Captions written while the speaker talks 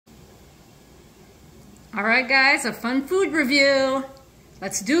All right, guys, a fun food review.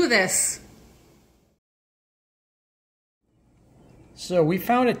 Let's do this. So we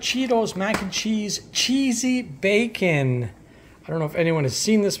found a Cheetos mac and cheese cheesy bacon. I don't know if anyone has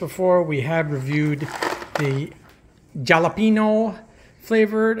seen this before. We have reviewed the jalapeno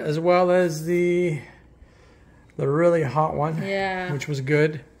flavored as well as the really hot one. Yeah. Which was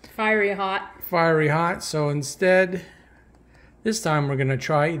good. Fiery hot. Fiery hot. So instead, this time we're going to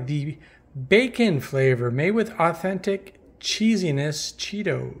try the bacon flavor made with authentic cheesiness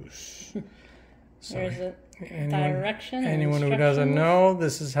Cheetos. So There's a direction. Anyone who doesn't know,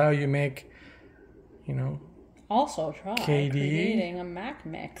 this is how you make, Also try KD. creating a mac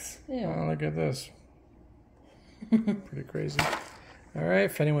mix. Ew. Oh, look at this. Pretty crazy. All right,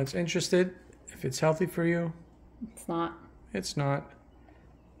 if anyone's interested, if it's healthy for you. It's not. It's not.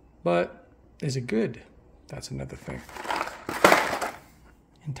 But is it good? That's another thing.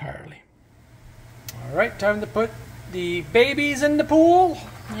 Entirely. All right, time to put the babies in the pool.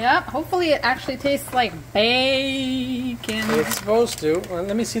 Yep, hopefully it actually tastes like bacon. It's supposed to. Well,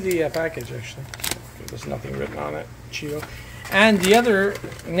 let me see the package, actually. There's nothing written on it. Cheeto. And the other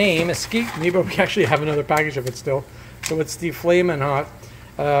name escaped me, but we actually have another package of it still. So it's the Flamin' Hot.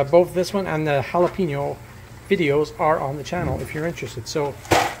 Both this one and the jalapeno videos are on the channel if you're interested. So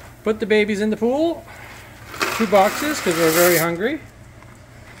put the babies in the pool. 2 boxes because we're very hungry.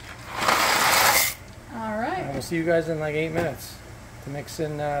 All right. And we'll see you guys in like 8 minutes to mix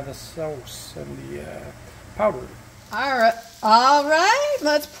in the sauce and the powder. All right.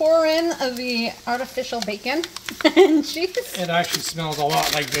 Let's pour in the artificial bacon and cheese. It actually smells a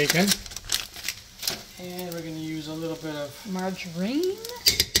lot like bacon. And we're going to use a little bit of margarine. Maybe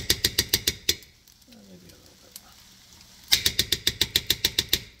a little bit more.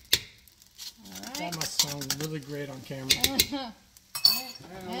 All right. That must sound really great on camera.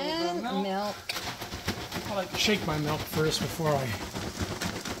 And milk. I like to shake my milk first before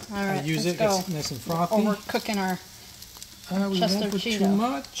I use it. Go. It's nice and frothy. Overcooking our we Chester won't put Cheeto. too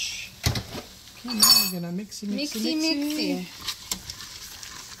much. Okay, now we're going to mixy.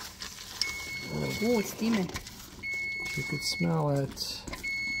 Oh, it's steaming. You could smell it.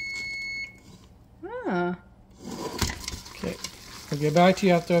 Ah. Okay, I'll get back to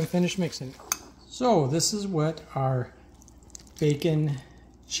you after I'm finished mixing. So this is what our bacon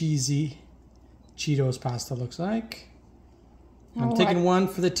cheesy Cheetos pasta looks like. I'm taking one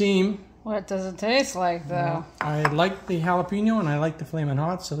for the team. What does it taste like, though? I like the jalapeno and I like the Flamin'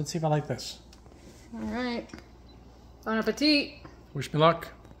 Hot, so let's see if I like this. All right. Bon appetit. Wish me luck.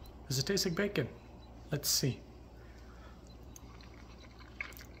 Does it taste like bacon? Let's see.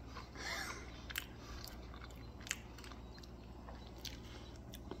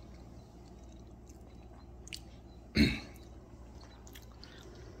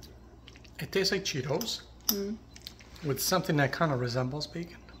 It tastes like Cheetos with something that kind of resembles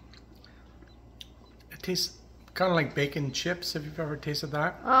bacon. It tastes kind of like bacon chips, if you've ever tasted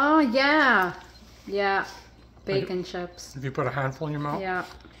that. Oh, yeah. Yeah. Bacon chips. If you put a handful in your mouth. Yeah.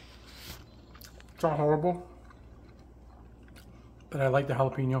 It's not horrible. But I like the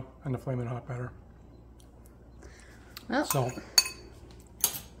jalapeno and the Flamin' Hot better. Well, So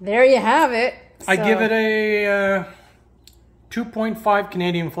there you have it. I give it a 2.5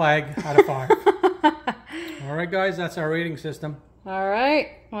 Canadian flag out of 5. All right, guys, that's our rating system. All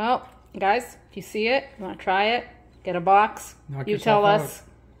right. Well, guys, if you see it, you want to try it, get a box. Knock You yourself tell out. us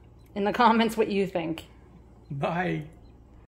in the comments what you think. Bye.